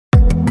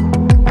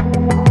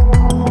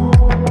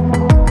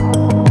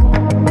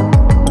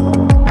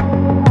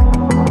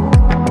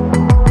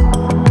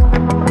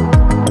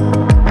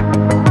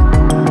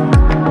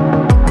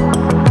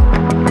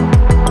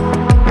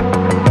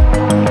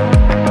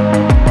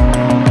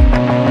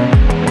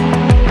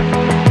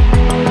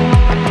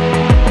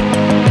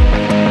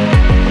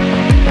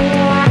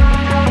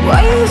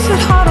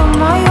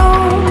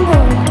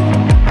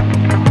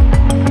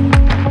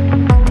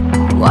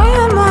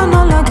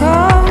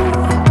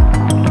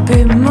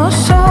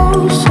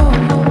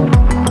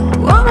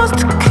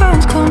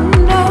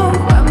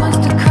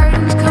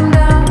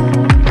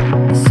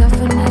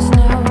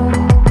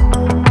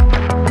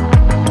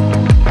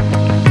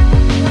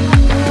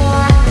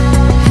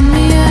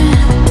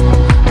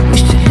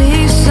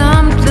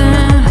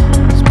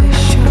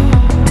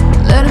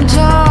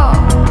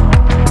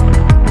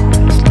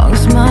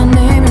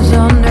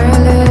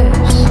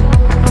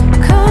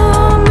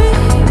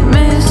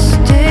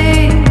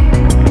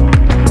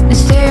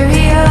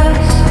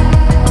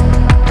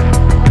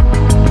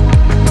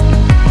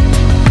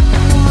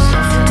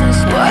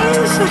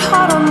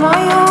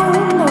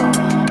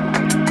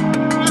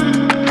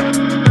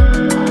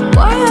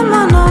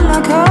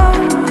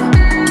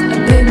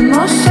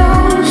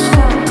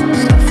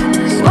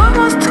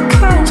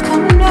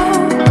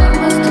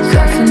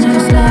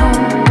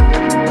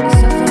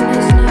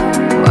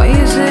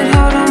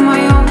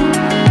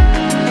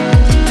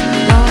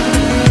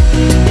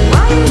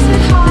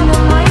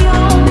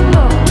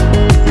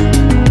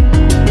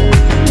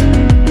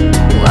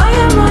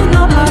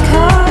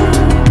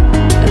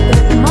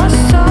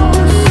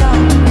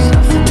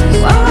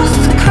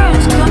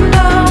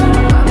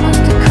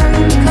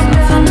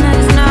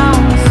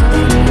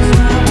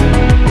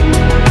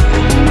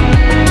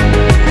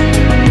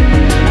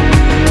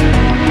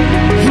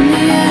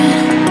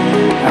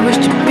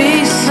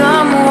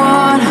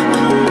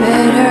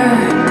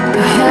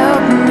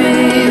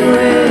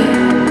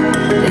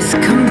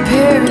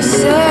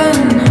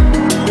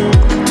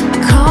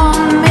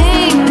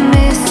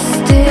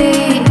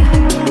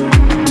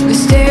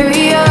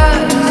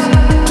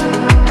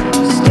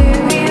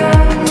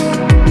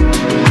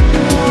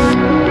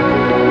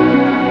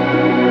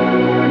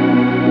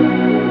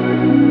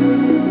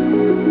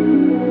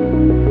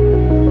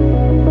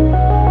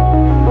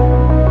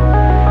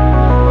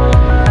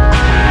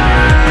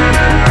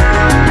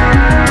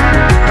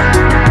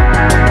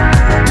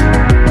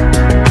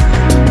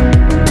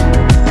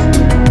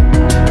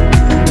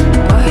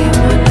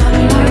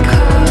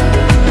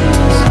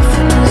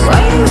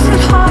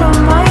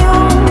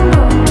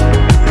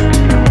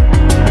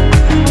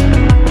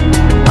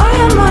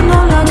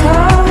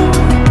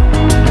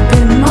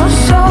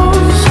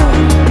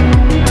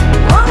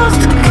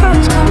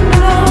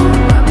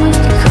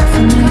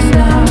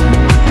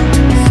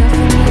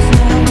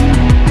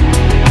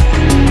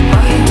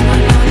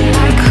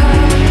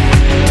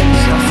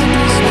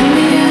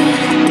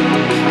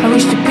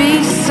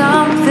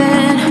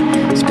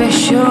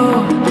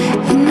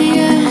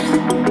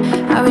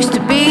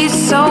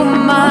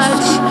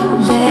much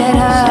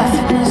better.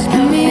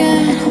 In the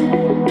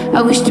end,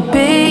 I wish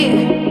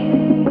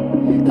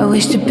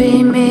to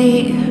be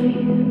me.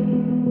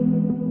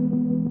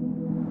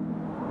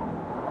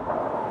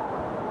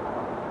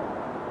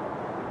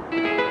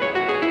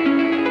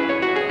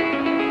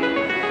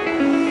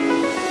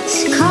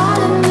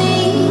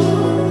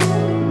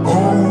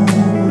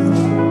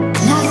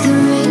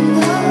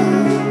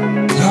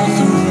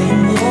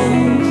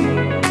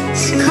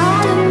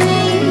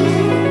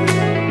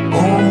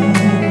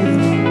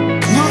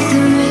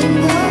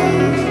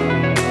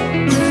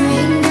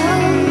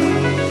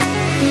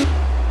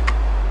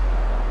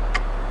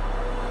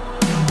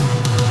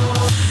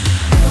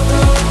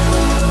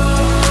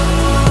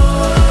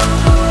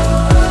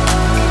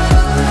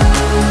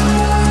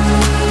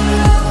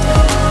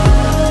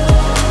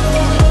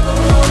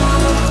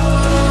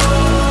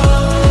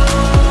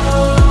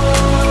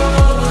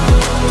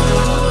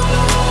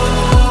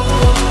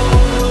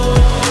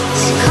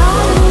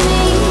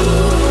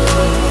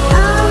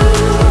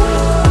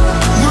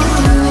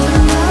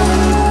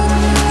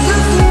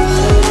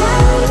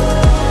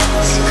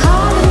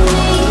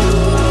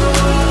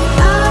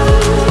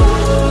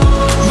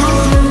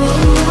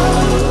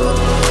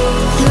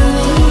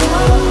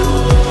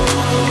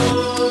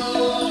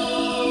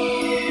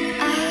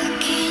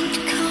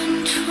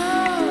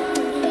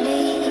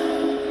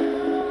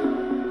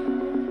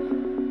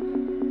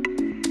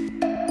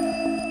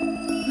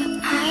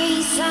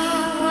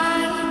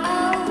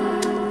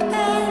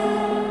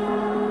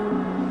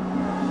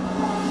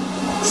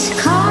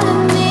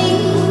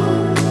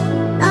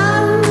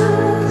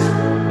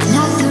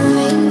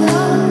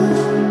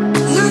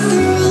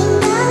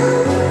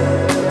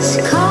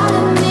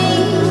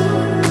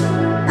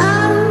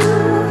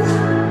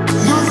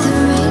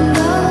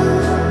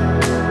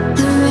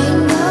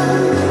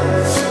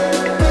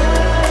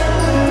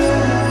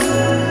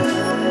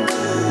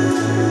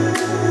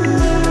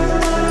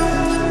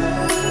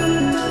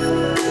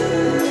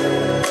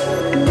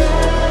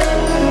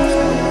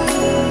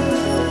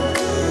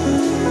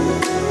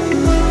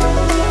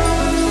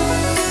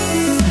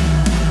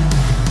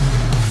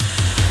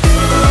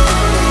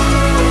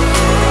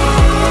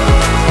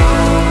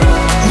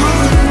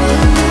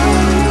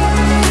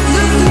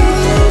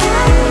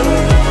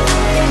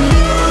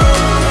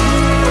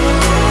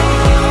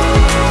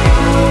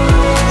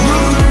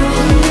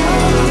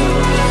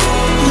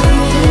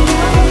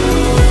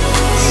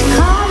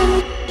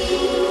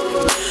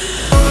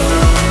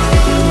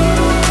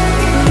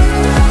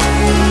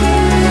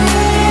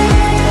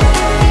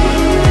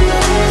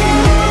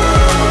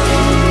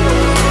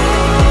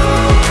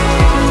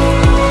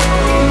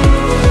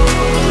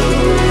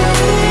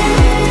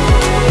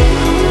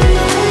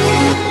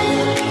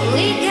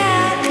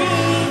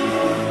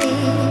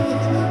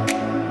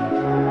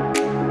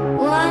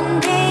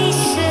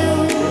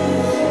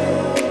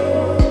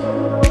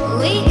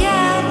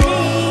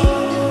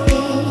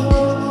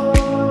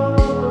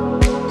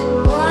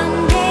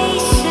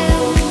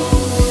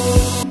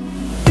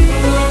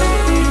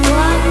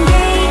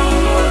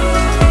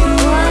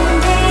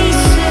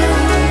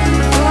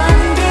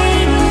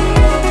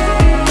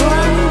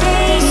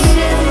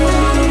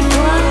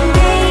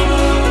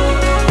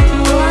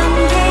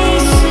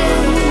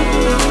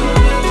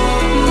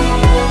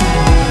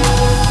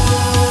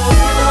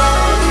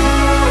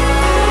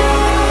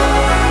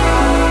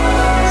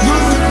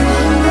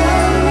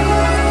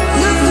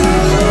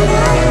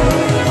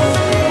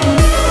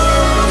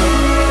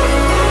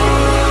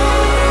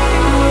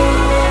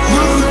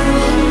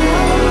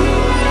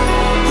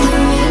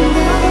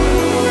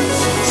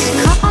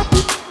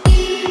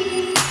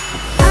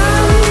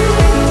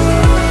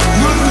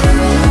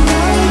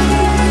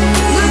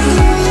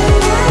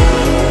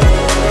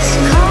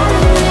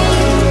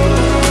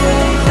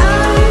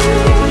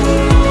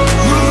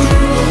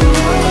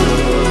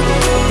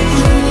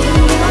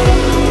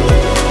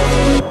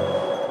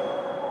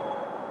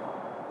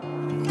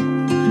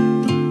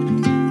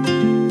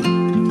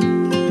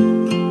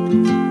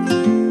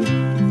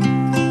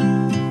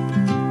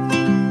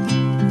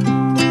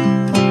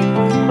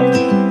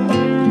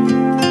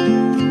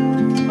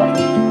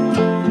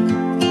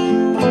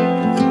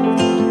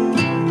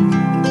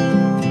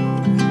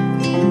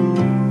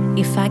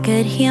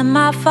 could hear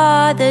my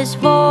father's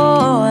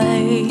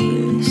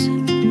voice,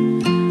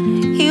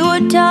 he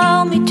would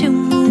tell me to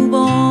move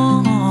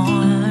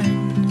on.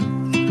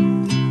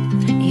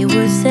 He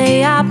would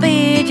say I'll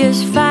be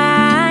just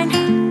fine.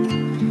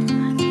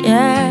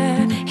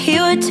 Yeah, he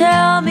would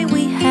tell me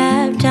we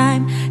have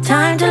time,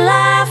 time to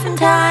laugh and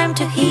time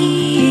to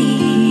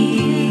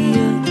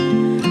heal.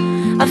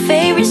 Our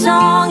favorite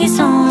song is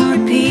on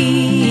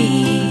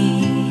repeat,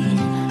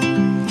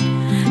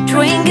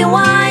 drinking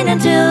wine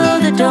until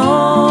the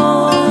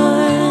dawn,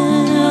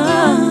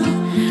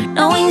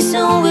 knowing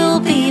soon we'll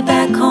be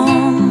back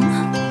home.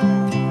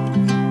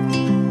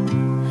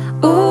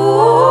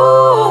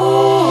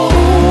 Ooh,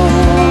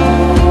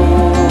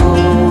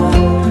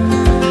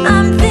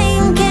 I'm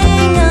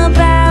thinking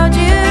about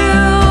you.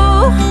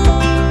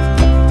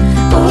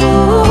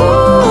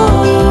 Ooh,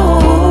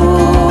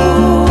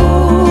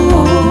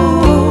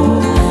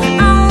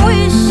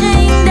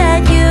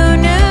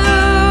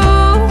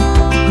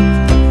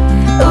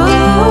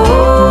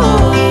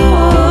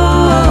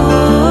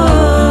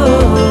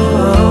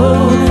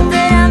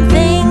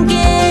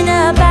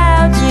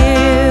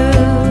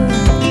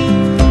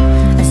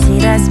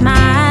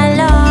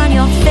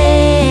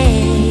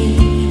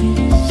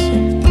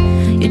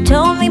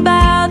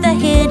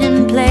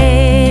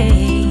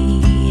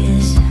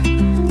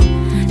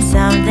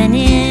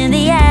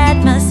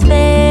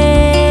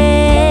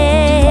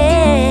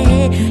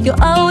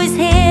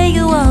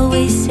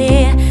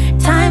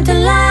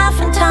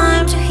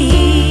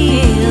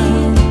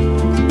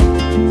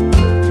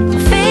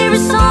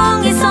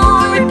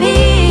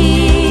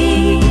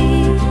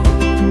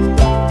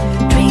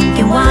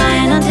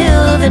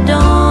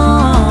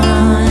 dawn,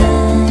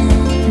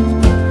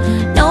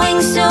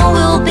 knowing soon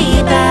we'll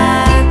be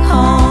back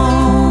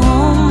home.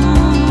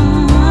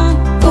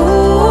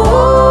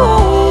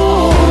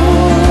 Ooh,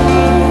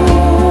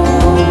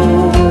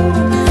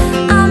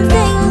 I'm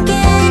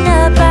thinking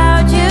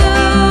about you.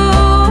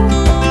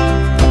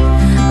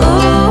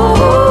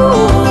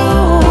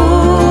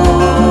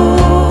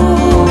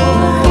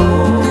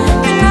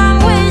 And I'm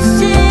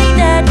wishing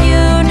that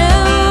you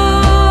knew.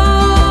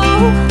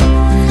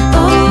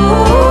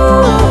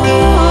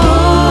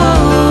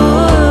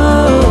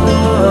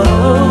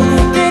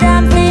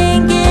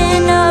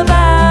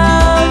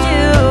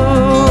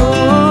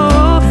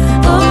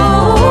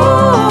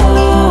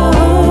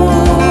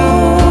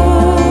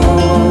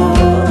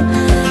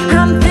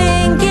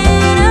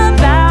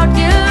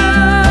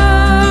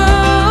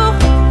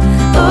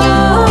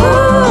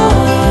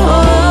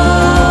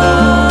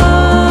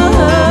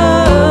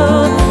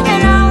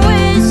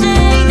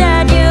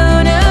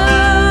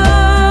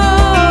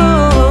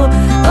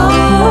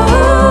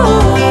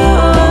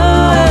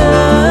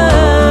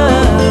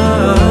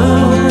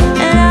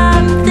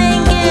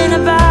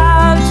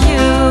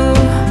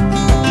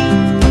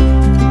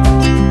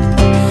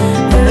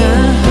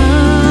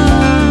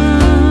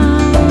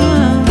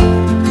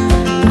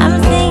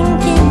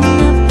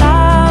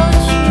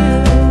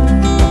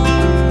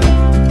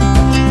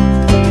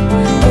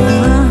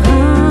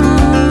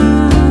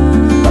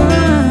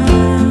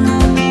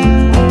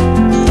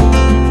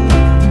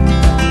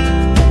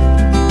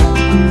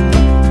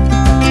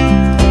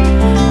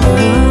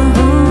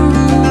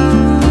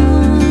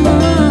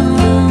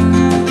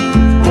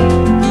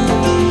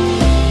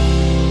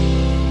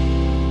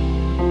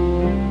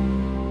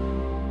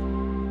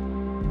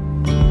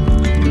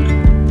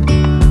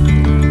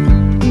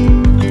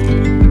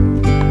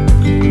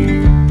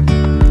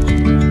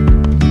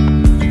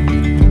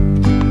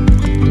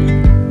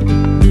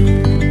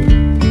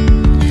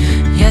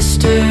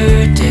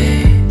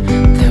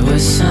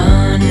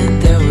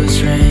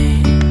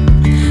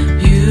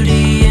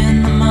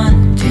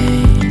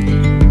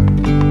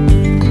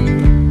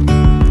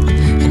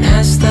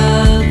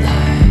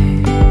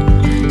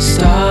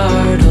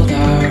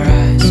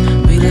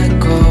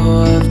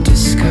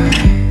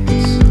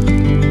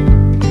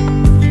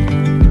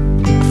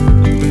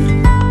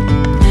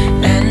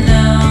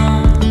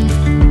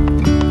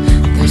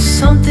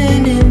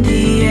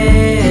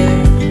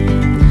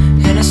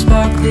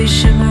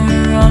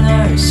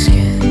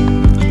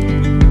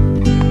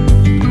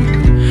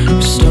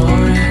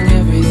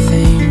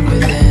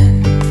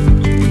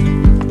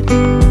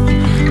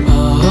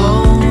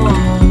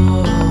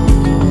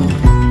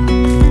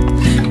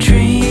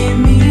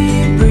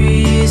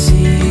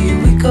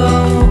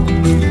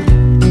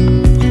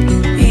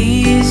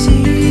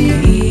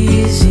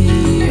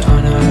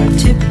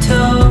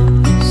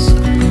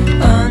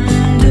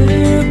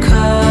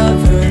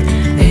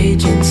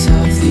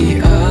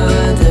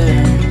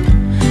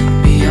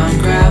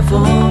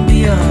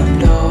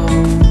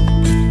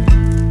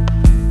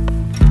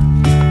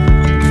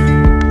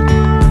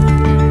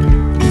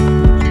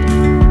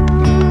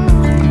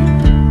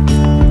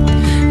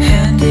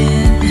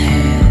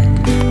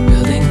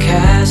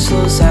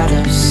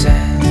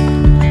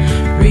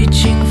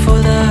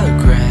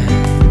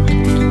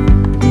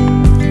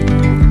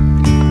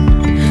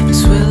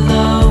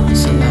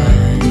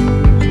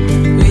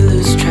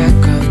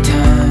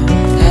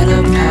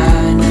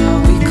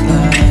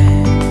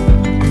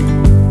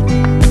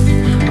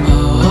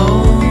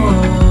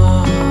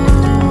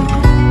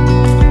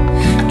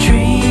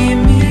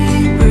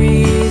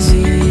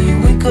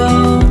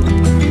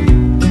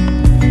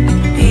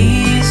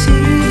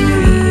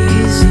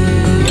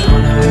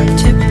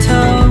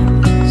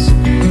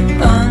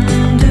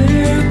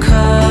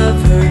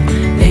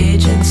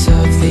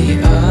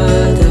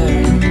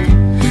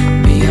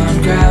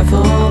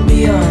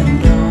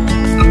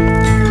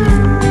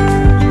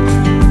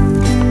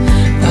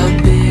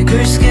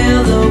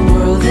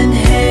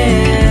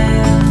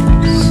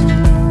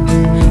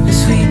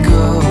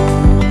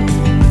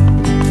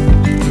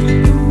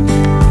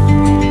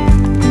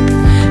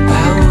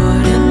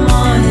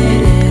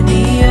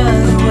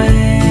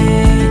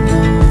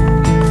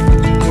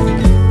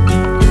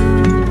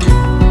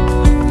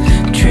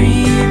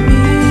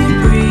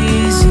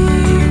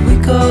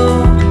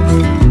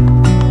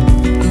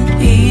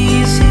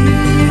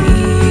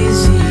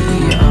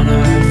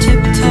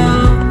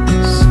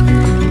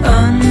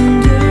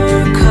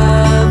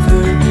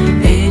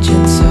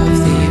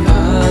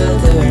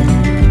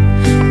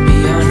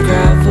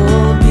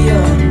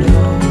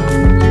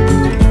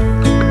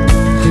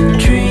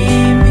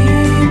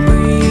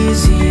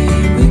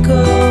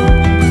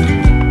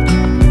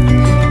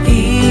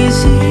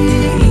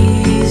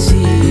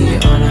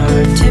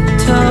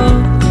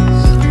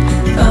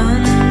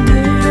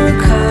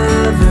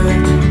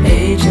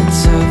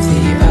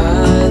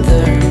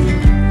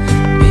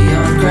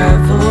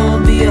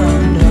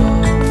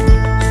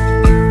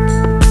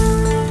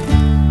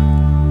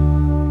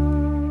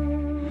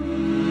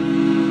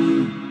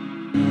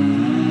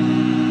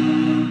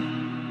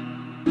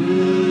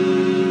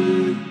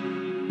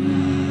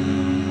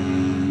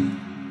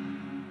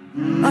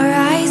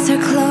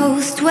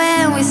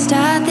 we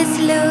start this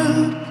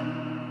loop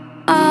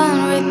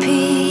on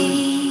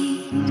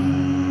repeat.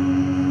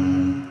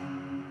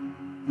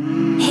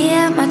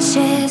 Hear my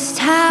chest,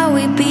 how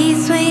it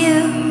beats when you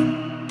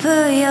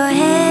put your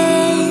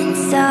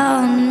hands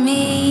on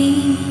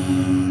me.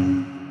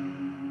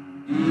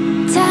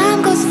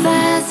 Time goes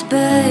fast,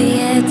 but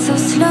yet so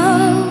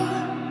slow.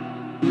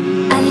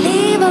 I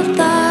leave all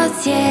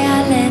thoughts, yeah,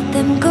 I let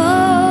them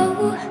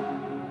go.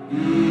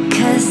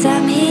 'Cause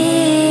I'm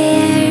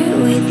here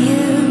with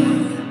you,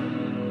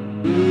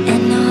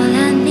 and all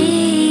I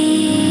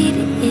need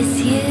is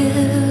you.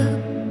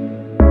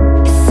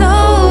 It's so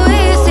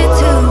easy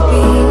to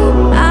be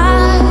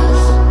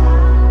us.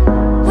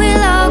 We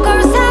lock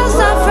ourselves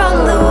out from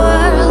the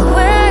world,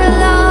 we're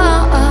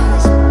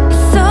lost.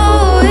 It's so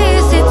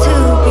easy to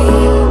be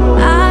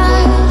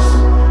us.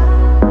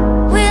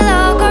 We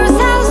lock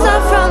ourselves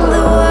out from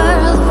the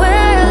world,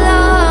 we're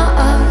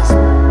lost.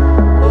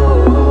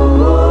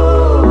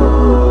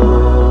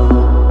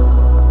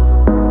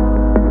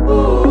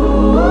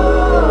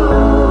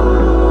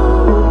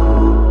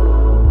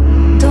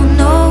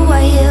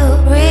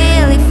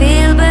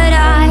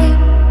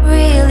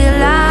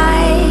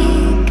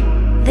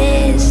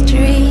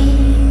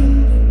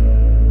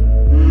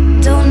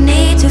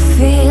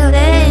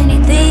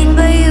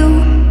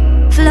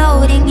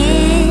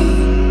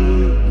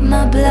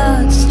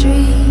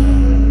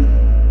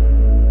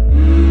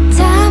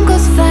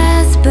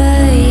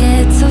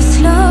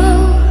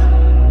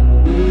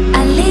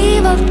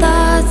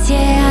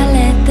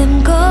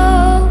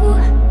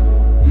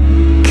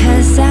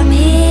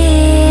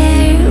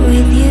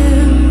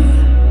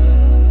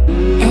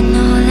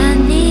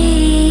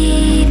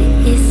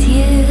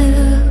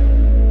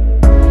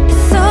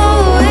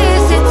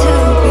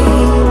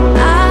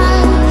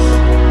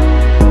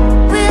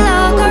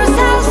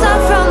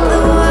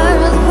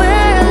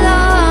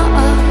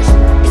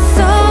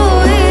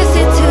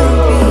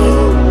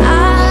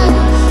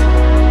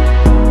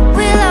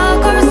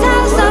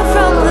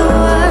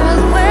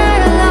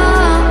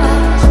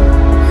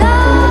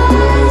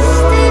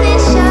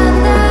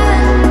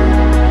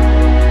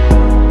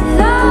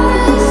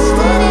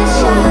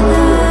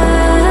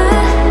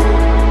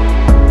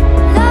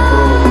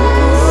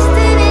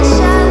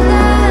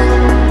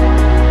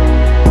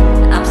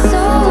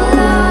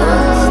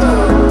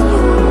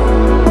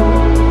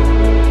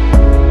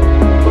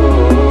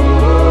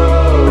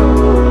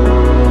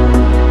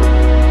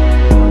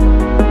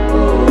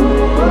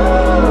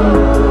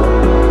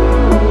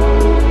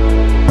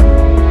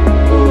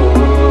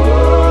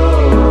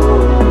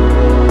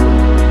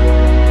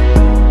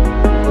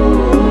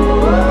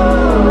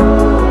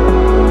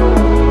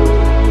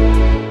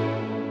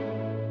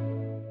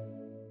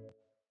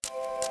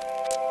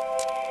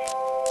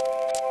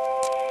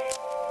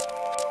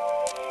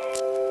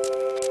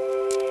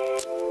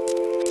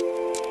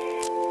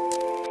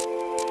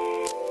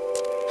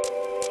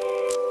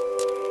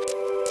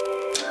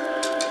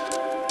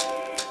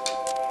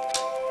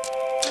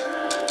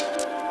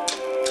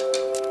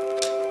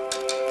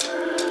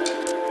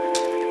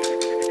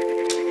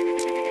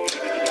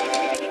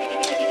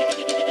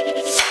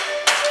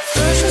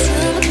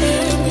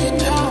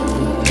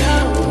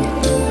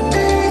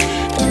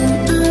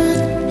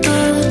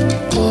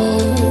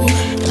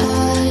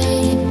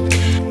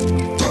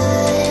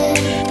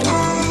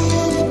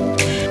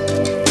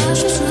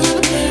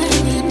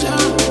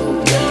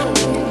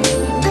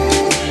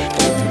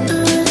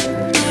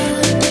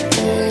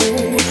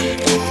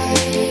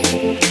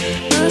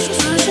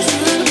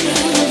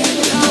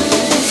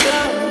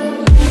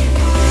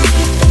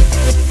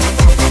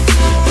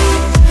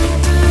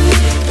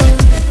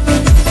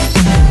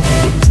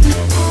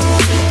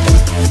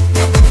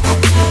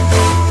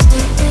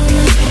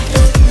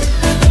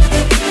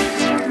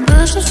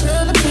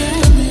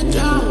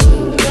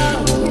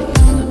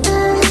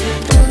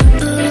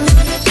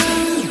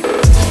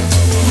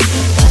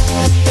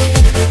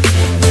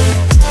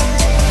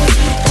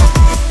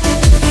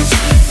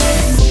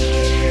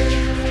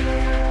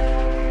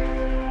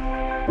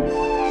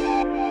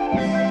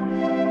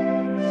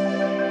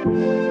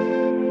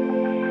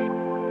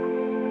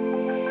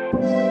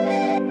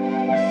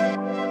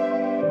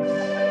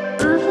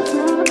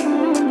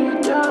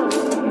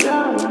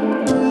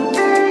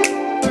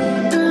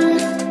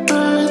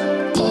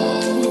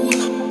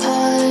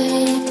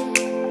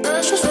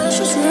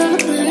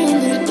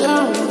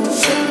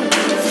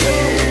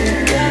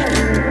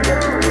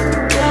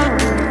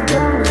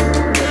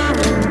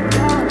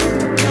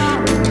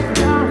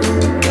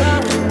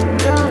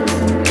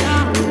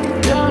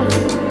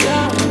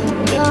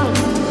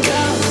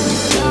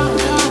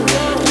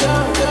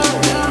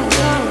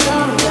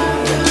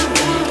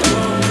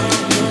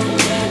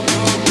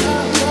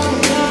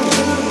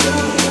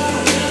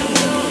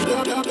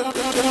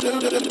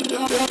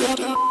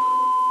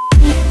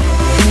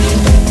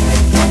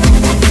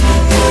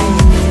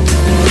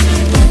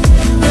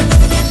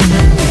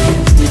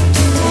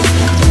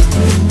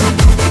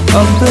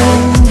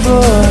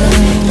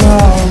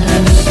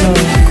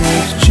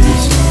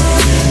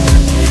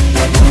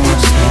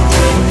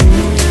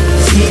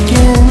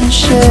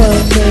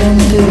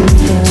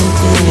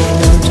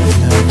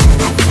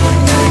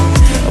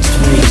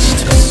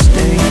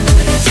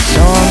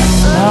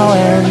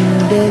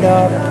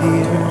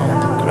 here on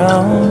the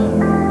ground.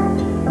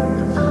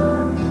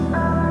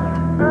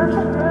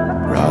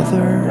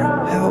 Brother,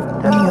 help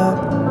me up,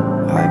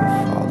 I've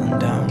fallen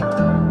down.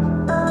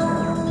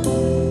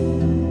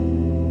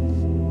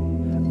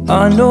 I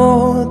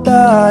know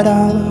that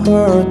I'll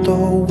hurt the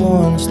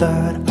ones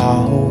that I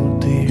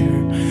hold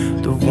dear,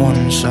 the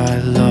ones I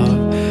love.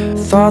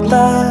 Thought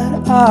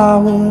that I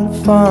would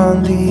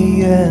find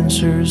the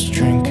answers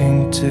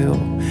drinking till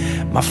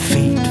my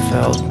feet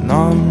felt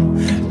numb,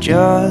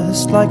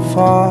 just like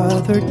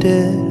Father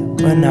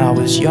did when I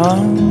was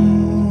young.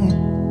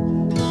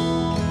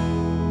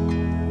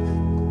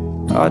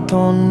 I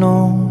don't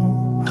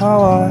know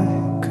how I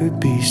could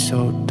be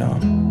so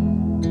dumb.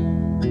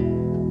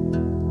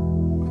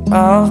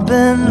 I've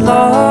been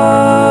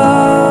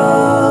lost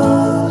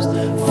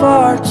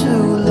far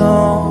too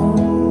long.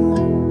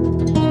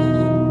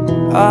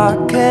 I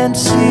can't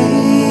see,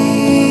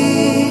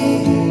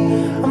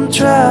 I'm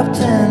trapped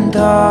in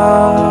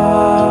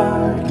darkness.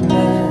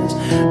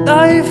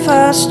 Life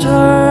has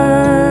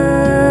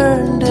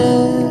turned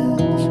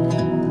its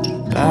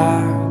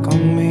back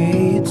on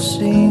me, it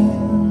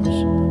seems.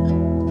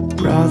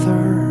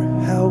 Brother,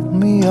 help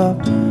me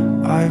up,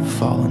 I've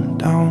fallen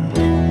down.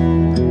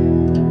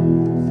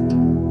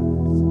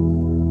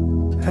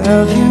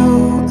 Have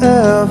you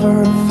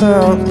ever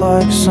felt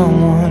like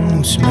someone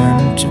who's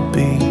meant to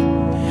be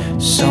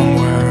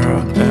somewhere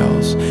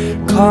else,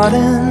 caught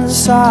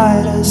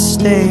inside a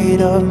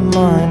state of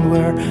mind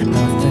where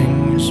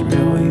nothing's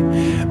really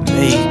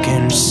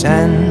making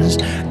sense?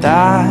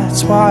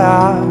 That's why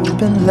I've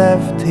been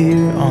left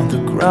here on the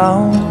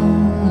ground.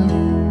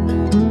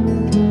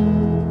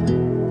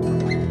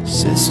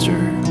 Sister,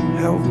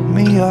 help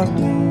me up,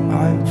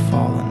 I've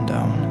fallen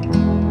down.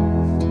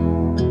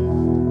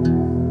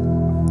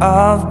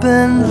 I've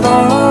been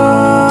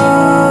lost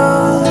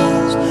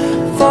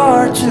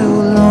far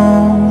too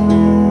long.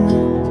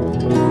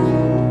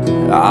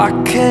 I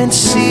can't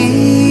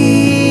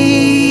see,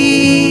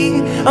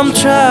 I'm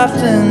trapped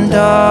in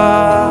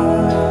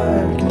darkness.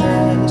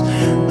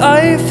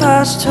 Life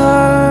has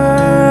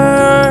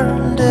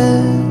turned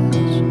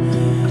its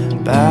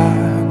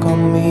back on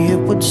me, it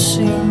would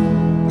seem.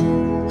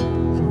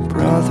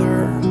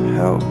 Brother,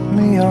 help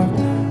me up,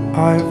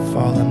 I've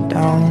fallen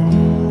down.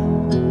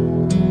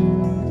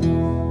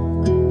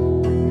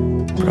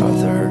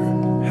 Brother,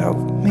 help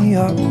me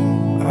up,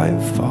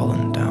 I've fallen